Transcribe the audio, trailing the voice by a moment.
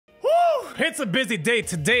It's a busy day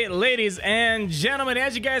today, ladies and gentlemen.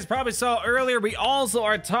 As you guys probably saw earlier, we also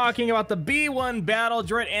are talking about the B1 Battle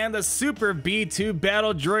Droid and the Super B2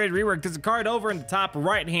 Battle Droid rework. There's a card over in the top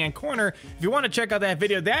right-hand corner. If you want to check out that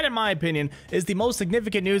video, that, in my opinion, is the most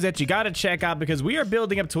significant news that you got to check out because we are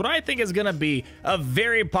building up to what I think is going to be a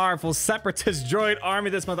very powerful Separatist droid army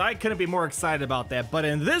this month. I couldn't be more excited about that. But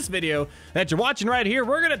in this video that you're watching right here,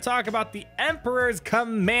 we're going to talk about the Emperor's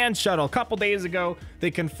Command Shuttle. A couple days ago, they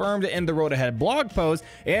confirmed it in the Road Ahead blog post,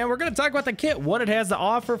 and we're going to talk about the kit, what it has to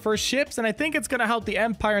offer for ships, and I think it's going to help the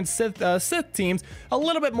Empire and Sith teams a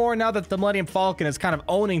little bit more now that the Millennium Falcon is kind of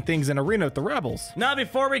owning things in Arena with the Rebels. Now,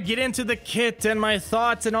 before we get into the kit and my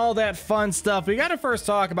thoughts and all that fun stuff, we got to first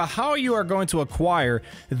talk about how you are going to acquire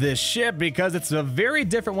this ship, because it's a very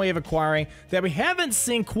different way of acquiring that we haven't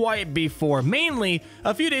seen quite before. Mainly,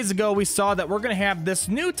 a few days ago, we saw that we're going to have this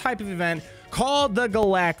new type of event called the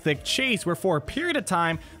Galactic Chase, where for a period of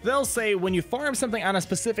time, they'll say when you farm something on a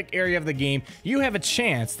specific area of the game, you have a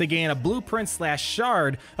chance to gain a blueprint slash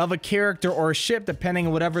shard of a character or a ship, depending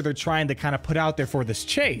on whatever they're trying to kind of put out there for this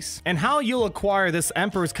chase. And how you'll acquire this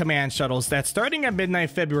Emperor's Command Shuttle is that starting at midnight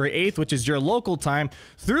February 8th, which is your local time,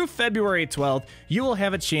 through February 12th, you will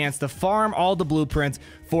have a chance to farm all the blueprints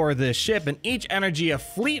for this ship, and each energy of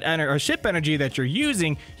fleet or ship energy that you're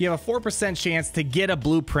using, you have a 4% chance to get a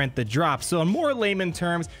blueprint that drops. So in more layman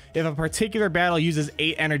terms, if a particular battle uses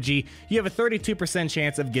 8 energy, you have a 32%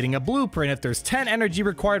 chance of getting a blueprint. If there's 10 energy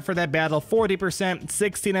required for that battle, 40%,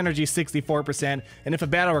 16 energy, 64%, and if a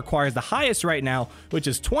battle requires the highest right now, which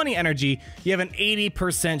is 20 energy, you have an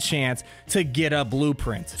 80% chance to get a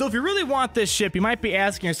blueprint. So if you really want this ship, you might be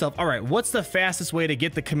asking yourself, all right, what's the fastest way to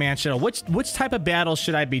get the command shuttle? Which type of battle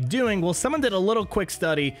should I be doing? Well, someone did a little quick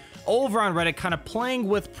study over on Reddit, kind of playing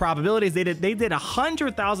with probabilities. They did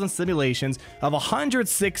 100,000 simulations of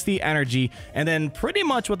 160 energy, and then pretty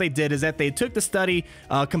much what they did is that they took the study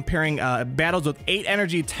comparing battles with 8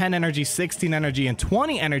 energy, 10 energy, 16 energy, and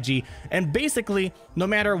 20 energy, and basically no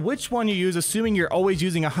matter which one you use, assuming you're always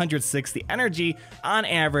using 160 energy, on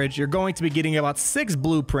average you're going to be getting about 6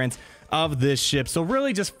 blueprints of this ship. So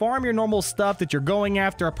really just farm your normal stuff that you're going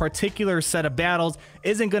after. A particular set of battles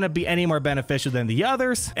isn't going to be any more beneficial than the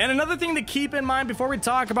others. And another thing to keep in mind before we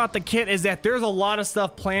talk about the kit is that there's a lot of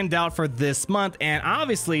stuff planned out for this month, and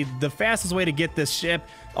obviously the fastest way to get this ship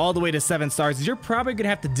all the way to 7 stars is you're probably gonna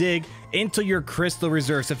have to dig into your crystal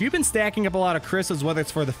reserve. So if you've been stacking up a lot of crystals, whether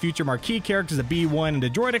it's for the future marquee characters, the B1 and the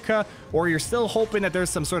Droideka, or you're still hoping that there's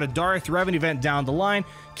some sort of Darth Revan event down the line,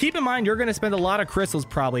 keep in mind you're gonna spend a lot of crystals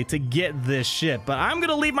probably to get this ship. But I'm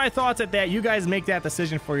gonna leave my thoughts at that. You guys make that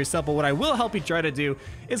decision for yourself. But what I will help you try to do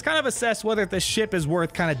is kind of assess whether this ship is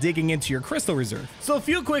worth kind of digging into your crystal reserve. So a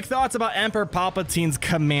few quick thoughts about Emperor Palpatine's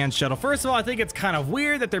command shuttle. First of all, I think it's kind of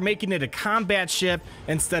weird that they're making it a combat ship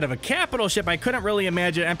instead of a capital ship. I couldn't really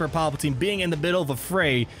imagine Emperor Palpatine being in the middle of a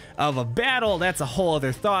fray of a battle. That's a whole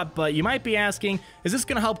other thought, but you might be asking, is this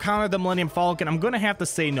going to help counter the Millennium Falcon? I'm going to have to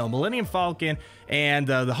say no. Millennium Falcon and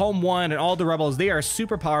the Home One and all the Rebels, they are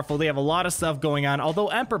super powerful. They have a lot of stuff going on. Although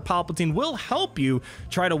Emperor Palpatine will help you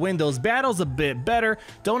try to win those battles a bit better,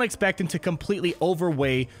 don't expect him to completely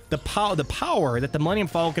overweigh the power that the Millennium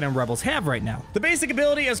Falcon and Rebels have right now. The basic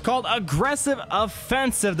ability is called Aggressive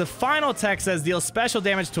Offensive. The final text says deal special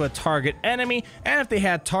damage to a target enemy, and if they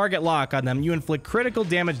had target lock on them, you inflict critical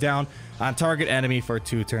damage down on target enemy for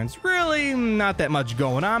 2 turns. Really not that much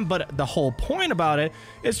going on, but the whole point about it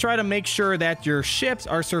is try to make sure that your ships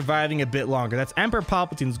are surviving a bit longer. That's Emperor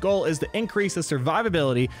Palpatine's goal, is to increase the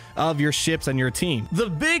survivability of your ships on your team. The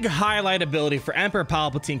big highlight ability for Emperor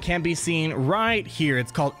Palpatine can be seen right here.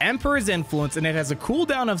 It's called Emperor's Influence, and it has a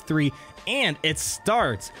cooldown of 3, and it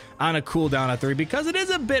starts on a cooldown of 3 because it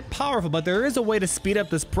is a bit powerful, but there is a way to speed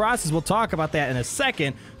up this process. We'll talk about that in a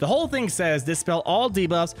second. The whole thing says dispel all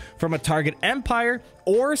debuffs from a target Empire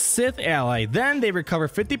or Sith ally. Then they recover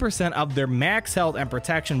 50% of their max health and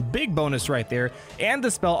protection, big bonus right there, and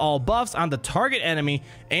dispel all buffs on the target enemy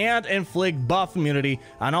and inflict buff immunity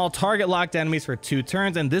on all target locked enemies for 2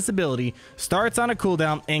 turns. And this ability starts on a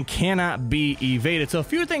cooldown and cannot be evaded. So a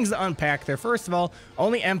few things to unpack there. First of all,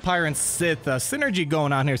 only Empire and Sith synergy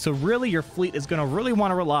going on here. So really your fleet is going to really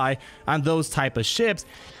want to rely on those type of ships.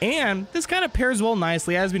 And this kind of pairs well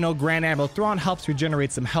nicely. As we know, Grand Admiral Thrawn helps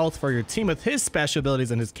regenerate some health for your team with his special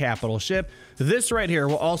abilities and his capital ship. This right here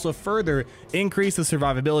will also further increase the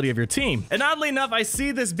survivability of your team. And oddly enough, I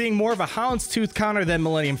see this being more of a Houndstooth counter than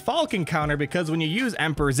Millennium Falcon counter, because when you use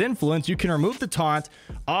Emperor's Influence, you can remove the taunt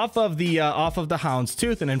off of the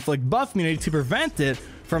Houndstooth and inflict buff immunity to prevent it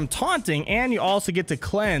from taunting, and you also get to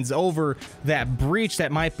cleanse over that breach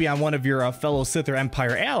that might be on one of your fellow Sith or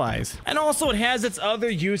Empire allies. And also it has its other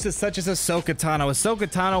uses, such as Ahsoka Tano. Ahsoka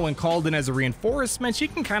Tano, when called in as a reinforcement, she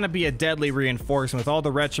can kind of be a deadly reinforcement with all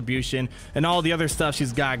the retribution and all the other stuff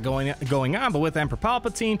she's got going on. But with Emperor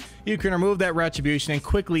Palpatine, you can remove that retribution and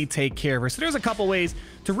quickly take care of her. So there's a couple ways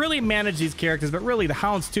to really manage these characters, but really the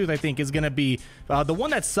Houndstooth, I think, is going to be the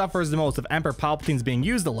one that suffers the most if Emperor Palpatine's being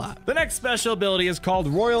used a lot. The next special ability is called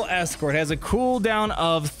Royal Escort. It has a cooldown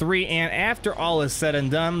of 3, and after all is said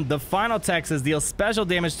and done, the final text says deal special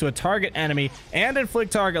damage to a target enemy and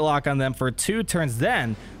inflict target lock on them for 2 turns.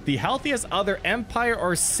 Then the healthiest other Empire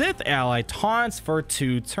or Sith ally taunts for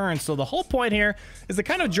 2 turns. So the whole point here is to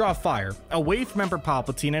kind of draw fire away from Emperor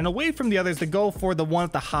Palpatine and away from the others to go for the one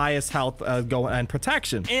with the highest health and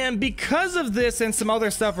protection. And because of this and some other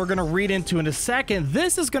stuff we're going to read into in a second,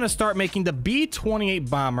 this is going to start making the B-28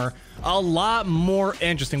 bomber a lot more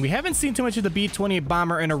interesting. We haven't seen too much of the B-28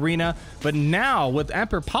 bomber in Arena, but now with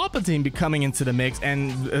Emperor Palpatine becoming into the mix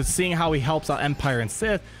and seeing how he helps out Empire and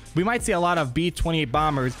Sith, we might see a lot of B-28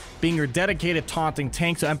 bombers being your dedicated taunting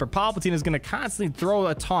tank. So Emperor Palpatine is going to constantly throw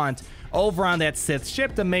a taunt over on that Sith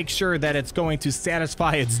ship to make sure that it's going to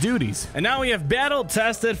satisfy its duties. And now we have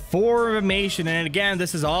battle-tested formation, and again,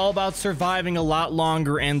 this is all about surviving a lot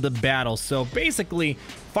longer in the battle. So basically,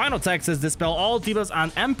 final text says dispel all debuffs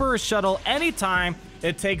on Emperor Shuttle anytime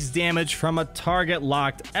it takes damage from a target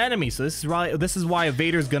locked enemy. So this is why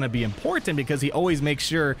Vader's going to be important, because he always makes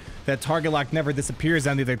sure that target lock never disappears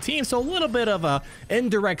on the other team. So a little bit of a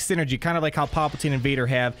indirect synergy, kind of like how Palpatine and Vader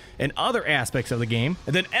have in other aspects of the game.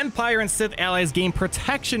 And then Empire and Sith allies gain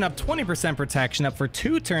protection up, 20% protection up for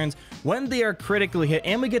 2 turns when they are critically hit,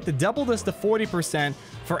 and we get to double this to 40%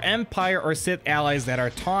 for Empire or Sith allies that are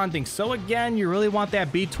taunting. So again, you really want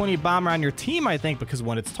that B-20 bomber on your team, I think, because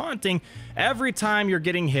when it's taunting, every time you're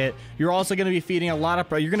getting hit, you're also going to be feeding a lot of,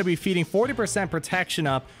 you're going to be feeding 40% protection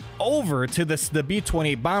up over to the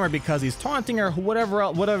B-28 bomber because he's taunting, or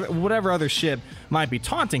whatever other ship might be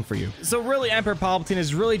taunting for you. So really, Emperor Palpatine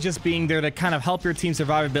is really just being there to kind of help your team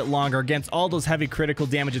survive a bit longer against all those heavy critical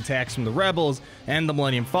damage attacks from the Rebels and the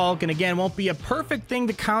Millennium Falcon. Again, won't be a perfect thing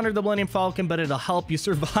to counter the Millennium Falcon, but it'll help you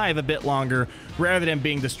survive a bit longer rather than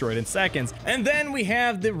being destroyed in seconds. And then we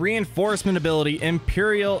have the reinforcement ability,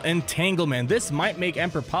 Imperial Entanglement. This might make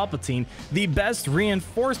Emperor Palpatine the best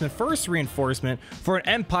reinforcement, first reinforcement for an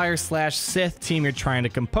Empire/Sith team you're trying to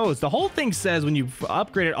compose. The whole thing says, when you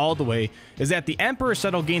upgrade it all the way, is that the Emperor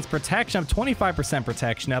Shuttle gains protection up, 25%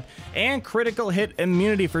 protection up, and critical hit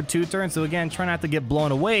immunity for 2 turns. So again, try not to get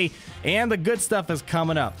blown away. And the good stuff is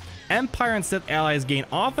coming up. Empire and Sith allies gain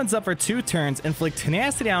offense up for 2 turns, inflict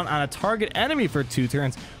tenacity down on a target enemy for 2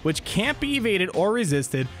 turns, which can't be evaded or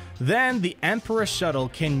resisted. Then the Emperor Shuttle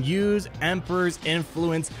can use Emperor's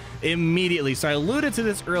Influence immediately. So I alluded to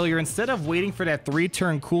this earlier. Instead of waiting for that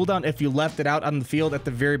 3-turn cooldown if you left it out on the field at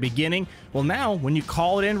the very beginning, well, now when you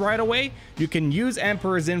call it in right away, you can use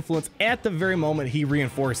Emperor's Influence at the very moment he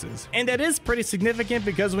reinforces. And that is pretty significant,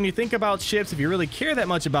 because when you think about ships, if you really care that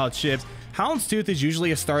much about ships, Houndstooth is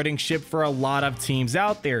usually a starting ship for a lot of teams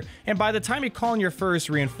out there. And by the time you call in your first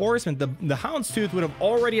reinforcement, the Houndstooth would have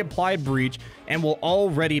already applied breach and will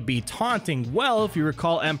already be taunting. Well, if you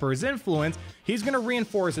recall Emperor's Influence, he's going to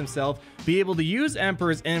reinforce himself, be able to use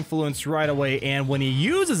Emperor's Influence right away, and when he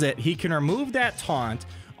uses it, he can remove that taunt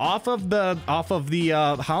off of the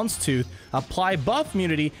Houndstooth, apply buff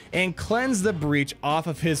immunity, and cleanse the breach off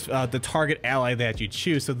of his the target ally that you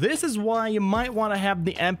choose. So this is why you might want to have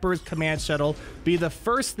the Emperor's Command Shuttle be the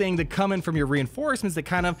first thing to come in from your reinforcements to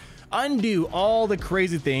kind of undo all the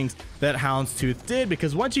crazy things that Houndstooth did,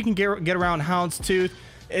 because once you can get around Houndstooth,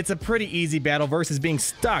 it's a pretty easy battle versus being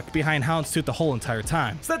stuck behind Houndstooth the whole entire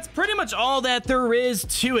time. So that's pretty much all that there is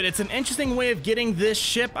to it. It's an interesting way of getting this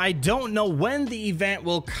ship. I don't know when the event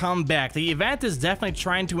will come back. The event is definitely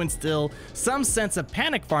trying to instill some sense of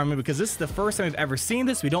panic farming, because this is the first time we've ever seen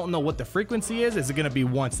this. We don't know what the frequency is. Is it going to be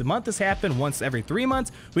once a month this happen, once every 3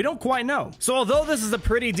 months? We don't quite know. So although this is a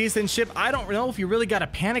pretty decent ship, I don't know if you really got to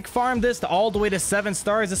panic farm this to all the way to 7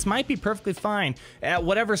 stars. This might be perfectly fine at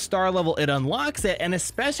whatever star level it unlocks it, and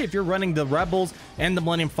especially if you're running the Rebels and the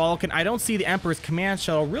Millennium Falcon, I don't see the Emperor's Command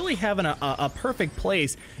Shuttle really having a perfect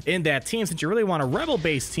place in that team, since you really want a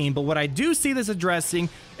Rebel-based team. But what I do see this addressing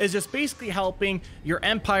is just basically helping your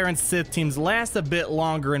Empire and Sith teams last a bit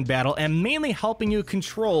longer in battle, and mainly helping you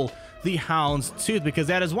control the Hound's Tooth, because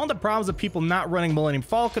that is one of the problems of people not running Millennium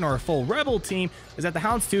Falcon or a full Rebel team, is that the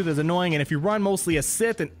Hound's Tooth is annoying, and if you run mostly a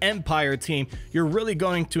Sith and Empire team, you're really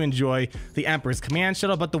going to enjoy the Emperor's Command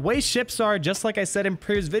Shuttle. But the way ships are, just like I said in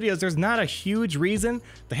previous videos, there's not a huge reason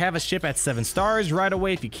to have a ship at 7 stars right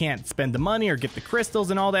away if you can't spend the money or get the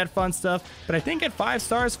crystals and all that fun stuff. But I think at 5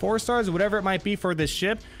 stars, 4 stars, whatever it might be for this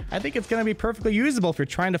ship, I think it's going to be perfectly usable if you're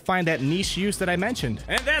trying to find that niche use that I mentioned.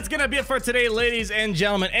 And that's going to be it for today, ladies and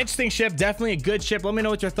gentlemen. Interesting ship, definitely a good ship. Let me know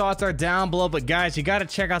what your thoughts are down below. But guys, you got to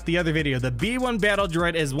check out the other video. The B1 Battle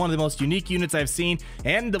Droid is one of the most unique units I've seen.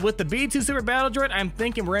 And with the B2 Super Battle Droid, I'm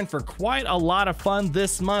thinking we're in for quite a lot of fun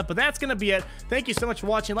this month. But that's going to be it. Thank you so much for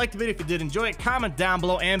watching. Like the video if you did enjoy it. Comment down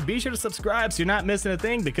below. And be sure to subscribe so you're not missing a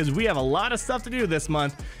thing, because we have a lot of stuff to do this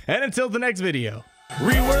month. And until the next video.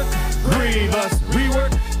 Rework, Grievous,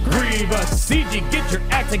 rework, Grievous. CG, get your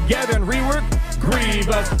act together and rework,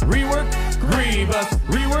 Grievous, rework, Grievous,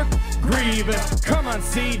 rework, Grievous. Come on,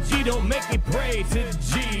 CG, don't make me pray to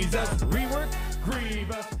Jesus. Rework,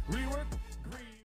 Grievous, rework.